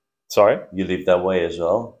well? Sorry? You live that way as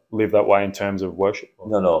well? Live that way in terms of worship?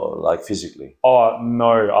 No, like physically. Oh,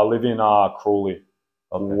 no. I live in Crawley,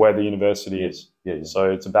 Okay. where the university is. Yeah. So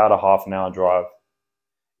it's about a half an hour drive.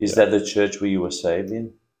 Is that the church where you were saved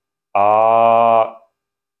in?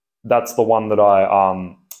 That's the one that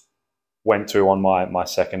I went to on my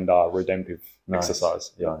second redemptive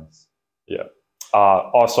exercise. Yeah. Nice. Yeah.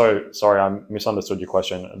 So sorry, I misunderstood your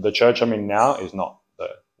question. The church I'm in now is not the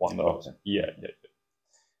one that I was in. Yeah.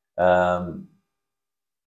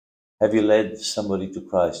 Have you led somebody to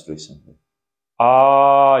Christ recently?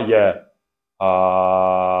 Yeah.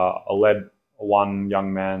 I led one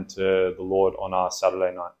young man to the Lord on our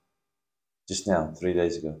Saturday night. Just now, 3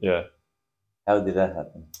 days ago. Yeah. How did that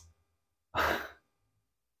happen?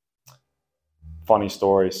 Funny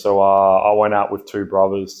story. So I went out with two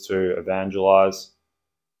brothers to evangelize,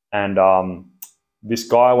 and this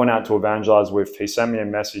guy I went out to evangelize with, he sent me a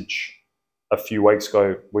message a few weeks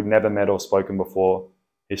ago. We'd never met or spoken before.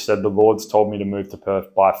 He said, "The Lord's told me to move to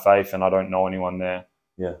Perth by faith, and I don't know anyone there.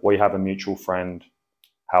 Yeah. We have a mutual friend.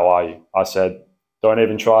 How are you?" I said, "Don't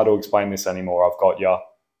even try to explain this anymore. I've got you.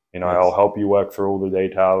 You know, Yes. I'll help you work through all the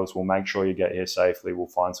details. We'll make sure you get here safely. We'll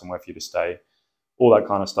find somewhere for you to stay." All that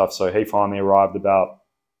kind of stuff. So he finally arrived about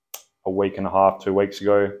a week and a half, 2 weeks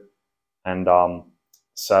ago. And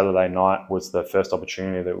Saturday night was the first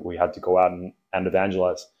opportunity that we had to go out and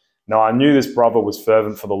evangelize. Now, I knew this brother was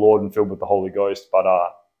fervent for the Lord and filled with the Holy Ghost, but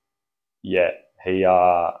yeah,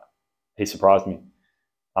 he surprised me.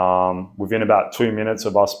 Within about 2 minutes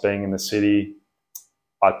of us being in the city,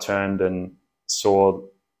 I turned and saw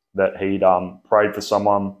that he'd prayed for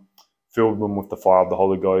someone, filled them with the fire of the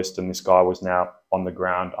Holy Ghost, and this guy was now on the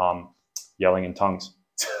ground yelling in tongues.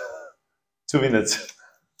 2 minutes.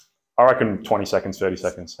 I reckon 20 seconds, 30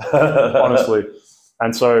 seconds, honestly.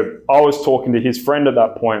 And so I was talking to his friend at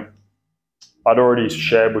that point. I'd already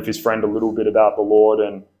shared with his friend a little bit about the Lord,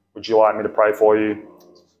 and would you like me to pray for you?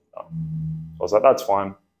 So I was like, that's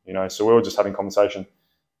fine. You know, so we were just having conversation.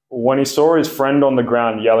 When he saw his friend on the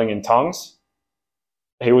ground yelling in tongues,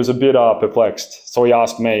 he was a bit perplexed. So he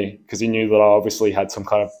asked me, because he knew that I obviously had some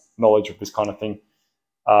kind of knowledge of this kind of thing.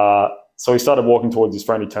 So he started walking towards his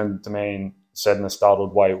friend. He turned to me and said in a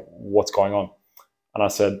startled way, "What's going on?" And I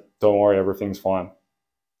said, "Don't worry, everything's fine."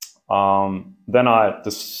 Then I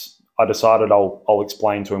decided I'll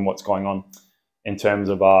explain to him what's going on in terms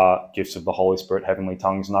of gifts of the Holy Spirit, heavenly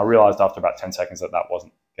tongues. And I realized after about 10 seconds that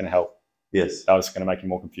wasn't going to help. Yes. That was going to make him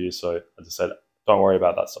more confused. So I just said, don't worry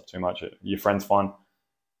about that stuff too much. Your friend's fine.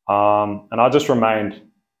 And I just remained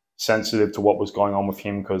sensitive to what was going on with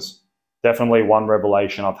him, because definitely one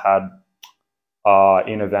revelation I've had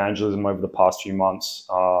in evangelism over the past few months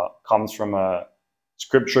comes from a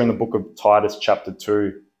scripture in the book of Titus chapter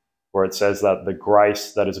 2, where it says that the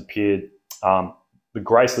grace that has appeared, the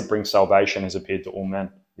grace that brings salvation has appeared to all men.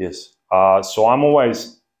 Yes. So I'm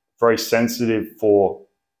always very sensitive for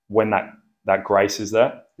when that grace is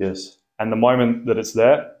there. Yes. And the moment that it's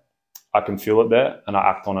there, I can feel it there and I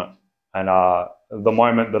act on it. And the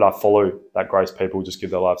moment that I follow that grace, people just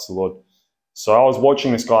give their lives to the Lord. So I was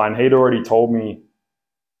watching this guy, and he'd already told me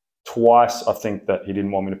twice, I think, that he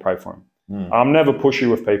didn't want me to pray for him. I'm never pushy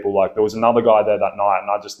with people. Like, there was another guy there that night,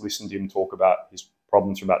 and I just listened to him talk about his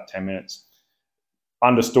problems for about 10 minutes.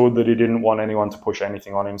 Understood that he didn't want anyone to push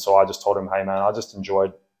anything on him, so I just told him, hey, man, I just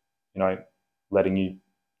enjoyed, letting you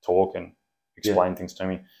talk and explain things to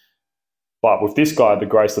me. But with this guy, the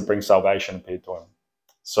grace that brings salvation appeared to him.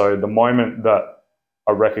 So the moment that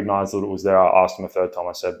I recognized that it was there, I asked him a third time.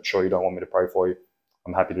 I said, sure, you don't want me to pray for you?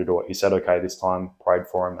 I'm happy to do it. He said, okay, this time, prayed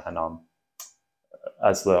for him. And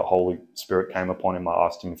as the Holy Spirit came upon him, I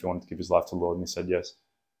asked him if he wanted to give his life to the Lord, and he said yes.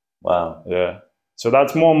 Wow. Yeah. So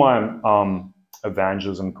that's more my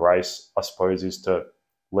evangelism grace, I suppose, is to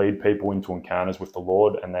lead people into encounters with the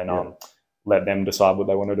Lord, and then let them decide what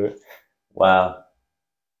they want to do. Wow.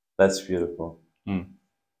 That's beautiful.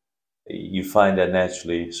 You find that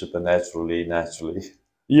naturally, supernaturally, naturally.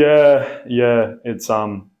 Yeah. It's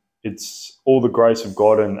all the grace of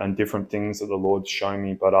God and different things that the Lord's shown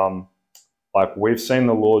me. But like, we've seen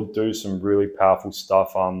the Lord do some really powerful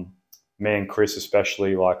stuff. Me and Chris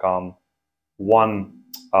especially, like one,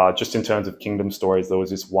 just in terms of kingdom stories, there was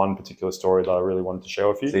this one particular story that I really wanted to share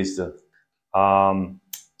with you. Please do.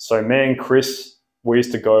 So me and Chris, we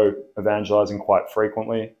used to go evangelizing quite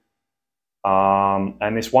frequently.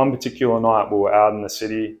 And this one particular night, we were out in the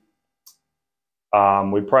city.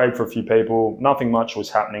 We prayed for a few people. Nothing much was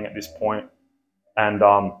happening at this point. And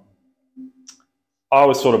I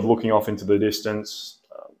was sort of looking off into the distance.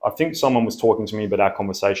 I think someone was talking to me, but our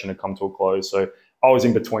conversation had come to a close. So I was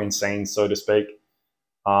in between scenes, so to speak.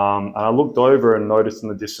 And I looked over and noticed in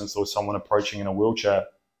the distance there was someone approaching in a wheelchair.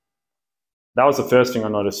 That was the first thing I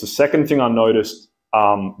noticed. The second thing I noticed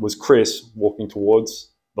was Chris walking towards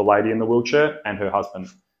the lady in the wheelchair and her husband.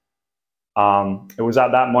 It was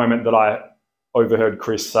at that moment that I overheard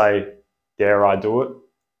Chris say, "Dare I do it?"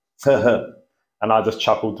 And I just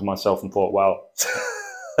chuckled to myself and thought, wow,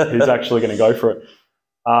 he's actually going to go for it.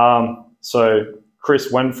 So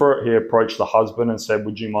Chris went for it. He approached the husband and said,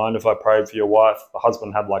 "Would you mind if I prayed for your wife?" The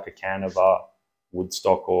husband had like a can of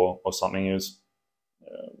Woodstock or something. He was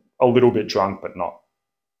a little bit drunk, but not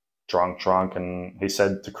drunk. And he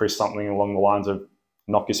said to Chris something along the lines of,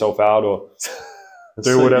 "Knock yourself out," or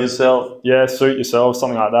do whatever. Yourself. Yeah, suit yourself,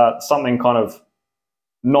 something like that. Something kind of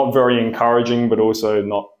not very encouraging, but also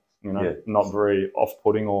not, not very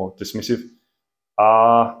off-putting or dismissive.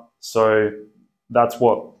 So that's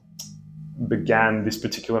what began this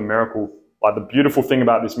particular miracle. Like, the beautiful thing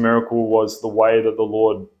about this miracle was the way that the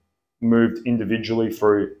Lord moved individually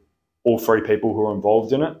through all three people who were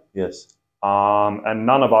involved in it. Yes. And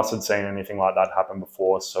none of us had seen anything like that happen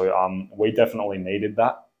before. So we definitely needed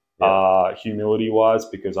that, humility-wise,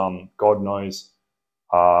 because God knows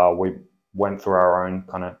we went through our own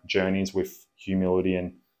kind of journeys with humility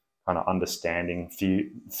and kind of understanding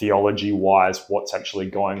theology-wise what's actually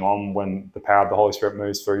going on when the power of the Holy Spirit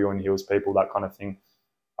moves through you and heals people, that kind of thing.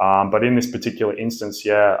 But in this particular instance,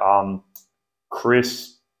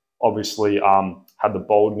 Chris obviously had the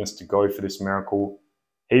boldness to go for this miracle.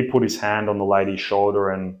 He put his hand on the lady's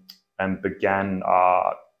shoulder and began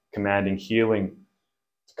commanding healing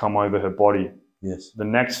to come over her body. Yes. The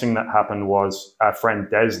next thing that happened was our friend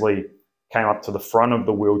Desley came up to the front of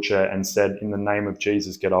the wheelchair and said, "In the name of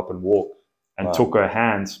Jesus, get up and walk," and took her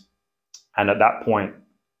hands. And at that point,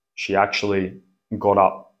 she actually got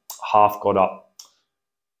up, half got up.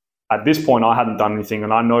 At this point, I hadn't done anything,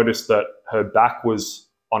 and I noticed that her back was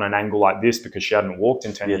on an angle like this because she hadn't walked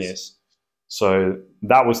in 10 years. So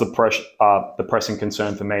that was the pressing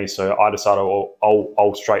concern for me. So I decided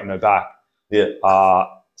I'll straighten her back. Yeah.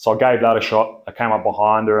 So I gave that a shot. I came up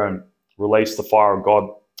behind her and released the fire of God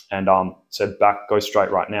and said, "Back, go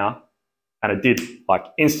straight right now." And it did, like,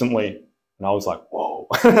 instantly. And I was like, whoa.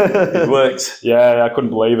 It worked. Yeah, I couldn't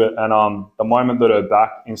believe it. And the moment that her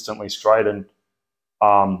back instantly straightened,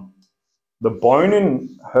 the bone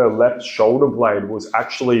in her left shoulder blade was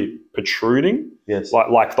actually protruding. Yes.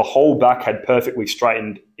 Like the whole back had perfectly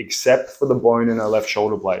straightened except for the bone in her left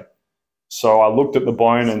shoulder blade. So I looked at the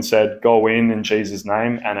bone and said, "Go in Jesus'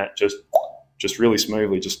 name," and it just really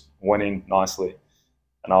smoothly just went in nicely.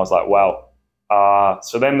 And I was like, wow.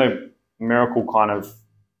 So then the miracle kind of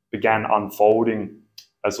began unfolding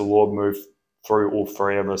as the Lord moved through all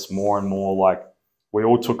three of us more and more. Like, we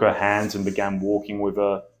all took her hands and began walking with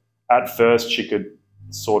her. At first, she could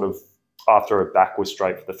sort of, after her back was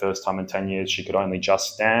straight for the first time in 10 years, she could only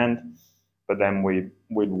just stand. But then we'd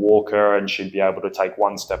walk her and she'd be able to take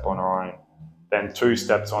one step on her own, then 2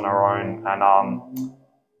 steps on her own. And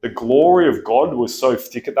the glory of God was so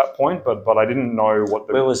thick at that point, but I didn't know what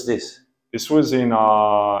the... Where was this? This was in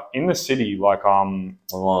the city, like on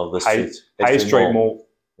one of the streets. Hay Street Mall.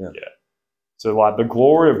 Yeah. So like the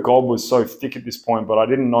glory of God was so thick at this point, but I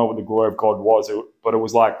didn't know what the glory of God was. But it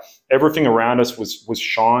was like everything around us was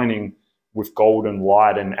shining with golden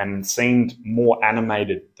light and seemed more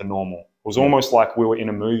animated than normal. It was almost like we were in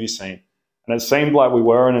a movie scene. And it seemed like we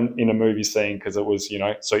were in a movie scene because it was,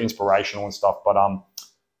 so inspirational and stuff. But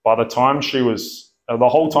by the time she was, the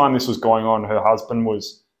whole time this was going on, her husband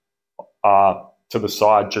was to the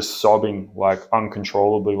side just sobbing like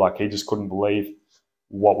uncontrollably, like he just couldn't believe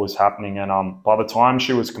what was happening. And by the time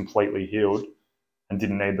she was completely healed and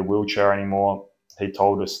didn't need the wheelchair anymore, he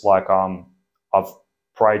told us like, I've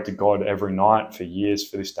prayed to God every night for years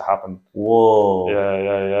for this to happen. Whoa.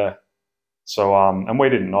 Yeah. So, and we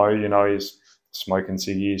didn't know, he's smoking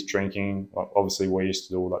ciggies, drinking. Obviously we used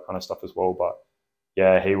to do all that kind of stuff as well, but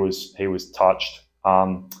yeah, he was touched.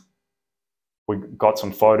 We got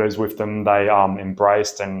some photos with them. They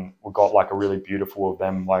embraced, and we got like a really beautiful of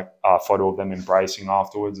them, like a photo of them embracing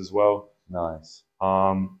afterwards as well. Nice.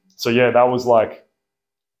 So yeah, that was like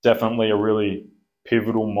definitely a really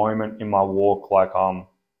pivotal moment in my walk, like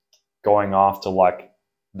going after like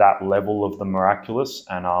that level of the miraculous.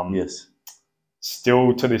 And yes,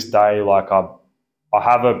 still to this day, like I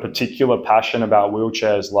have a particular passion about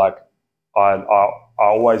wheelchairs. Like I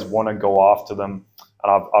always want to go after them.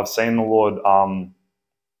 And I've seen the Lord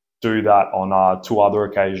do that on 2 other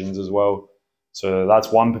occasions as well. So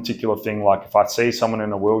that's one particular thing. Like if I see someone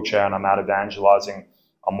in a wheelchair and I'm out evangelizing,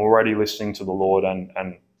 I'm already listening to the Lord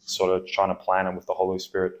and sort of trying to plan it with the Holy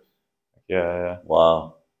Spirit. Yeah.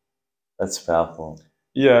 Wow. That's powerful.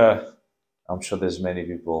 Yeah. I'm sure there's many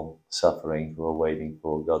people suffering who are waiting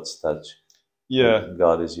for God's touch. Yeah.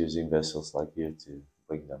 God is using vessels like you to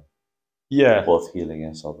bring them. Yeah. Both healing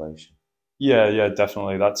and salvation. Yeah,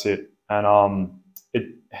 definitely. That's it. And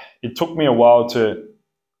it took me a while to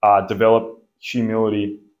develop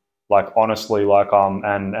humility, like honestly, like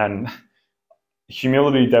and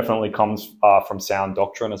humility definitely comes from sound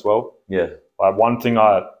doctrine as well. Yeah. Like one thing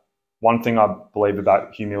I believe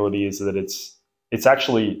about humility is that it's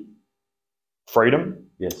actually freedom.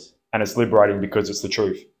 Yes. And it's liberating because it's the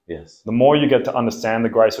truth. Yes. The more you get to understand the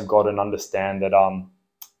grace of God and understand that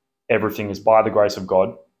everything is by the grace of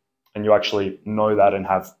God, and you actually know that and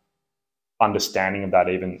have understanding of that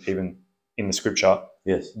even in the scripture,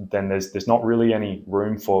 yes, then there's not really any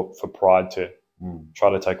room for pride to try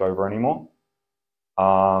to take over anymore.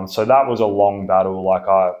 So that was a long battle. Like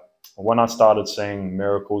when I started seeing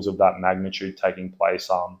miracles of that magnitude taking place,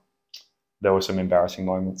 there were some embarrassing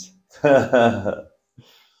moments.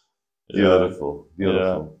 Beautiful.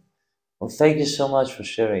 Yeah. Well, thank you so much for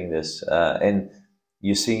sharing this. And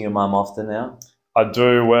you seeing your mum often now? I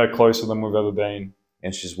do. We're closer than we've ever been.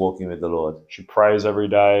 And she's walking with the Lord. She prays every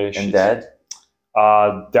day. And Dad?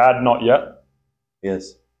 Dad, not yet.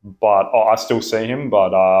 Yes. But I still see him,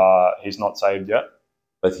 but he's not saved yet.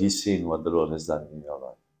 But he's seen what the Lord has done in your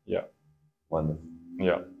life. Yeah. Wonderful.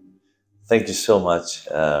 Yeah. Thank you so much,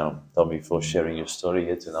 Tommy, for sharing your story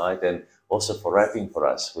here tonight, and also for rapping for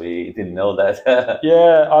us. We didn't know that.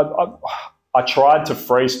 Yeah, I tried to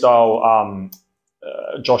freestyle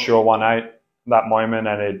Joshua 1:8 that moment,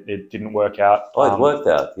 and it didn't work out. Oh, it worked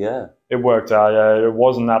out, yeah. It worked out, yeah. It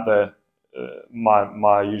wasn't at the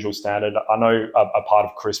my usual standard. I know a part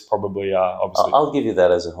of Chris probably obviously. I'll give you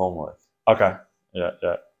that as a homework. Okay, yeah.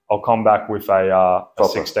 I'll come back with a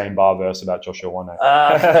 16-bar verse about Joshua 1:8.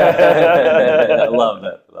 I love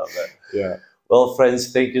that. Yeah. Well,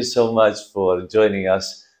 friends, thank you so much for joining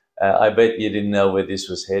us. I bet you didn't know where this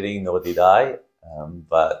was heading, nor did I.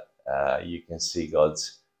 But you can see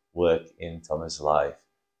God's work in Thomas' life.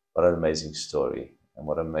 What an amazing story, and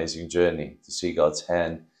what an amazing journey to see God's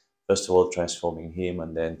hand, first of all, transforming him,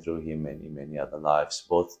 and then through him many, many other lives,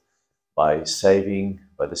 both by the saving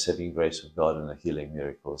grace of God, and the healing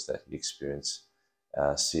miracles that he experienced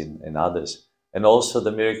seen in others. And also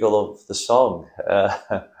the miracle of the song,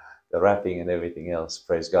 the rapping and everything else.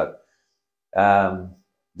 Praise God.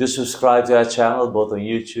 Do subscribe to our channel, both on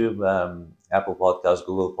YouTube, Apple Podcasts,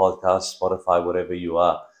 Google Podcasts, Spotify, wherever you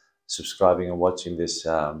are subscribing and watching this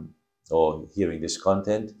or hearing this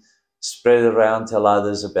content. Spread it around, tell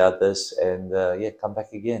others about this, and come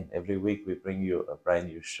back again. Every week we bring you a brand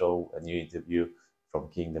new show, a new interview from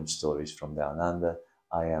Kingdom Stories from Down Under.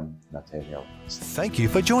 I am Nathaniel. Thank you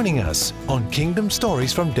for joining us on Kingdom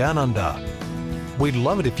Stories from Down Under. We'd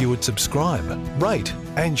love it if you would subscribe, rate,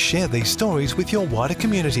 and share these stories with your wider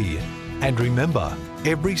community. And remember,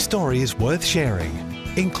 every story is worth sharing,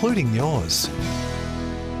 including yours.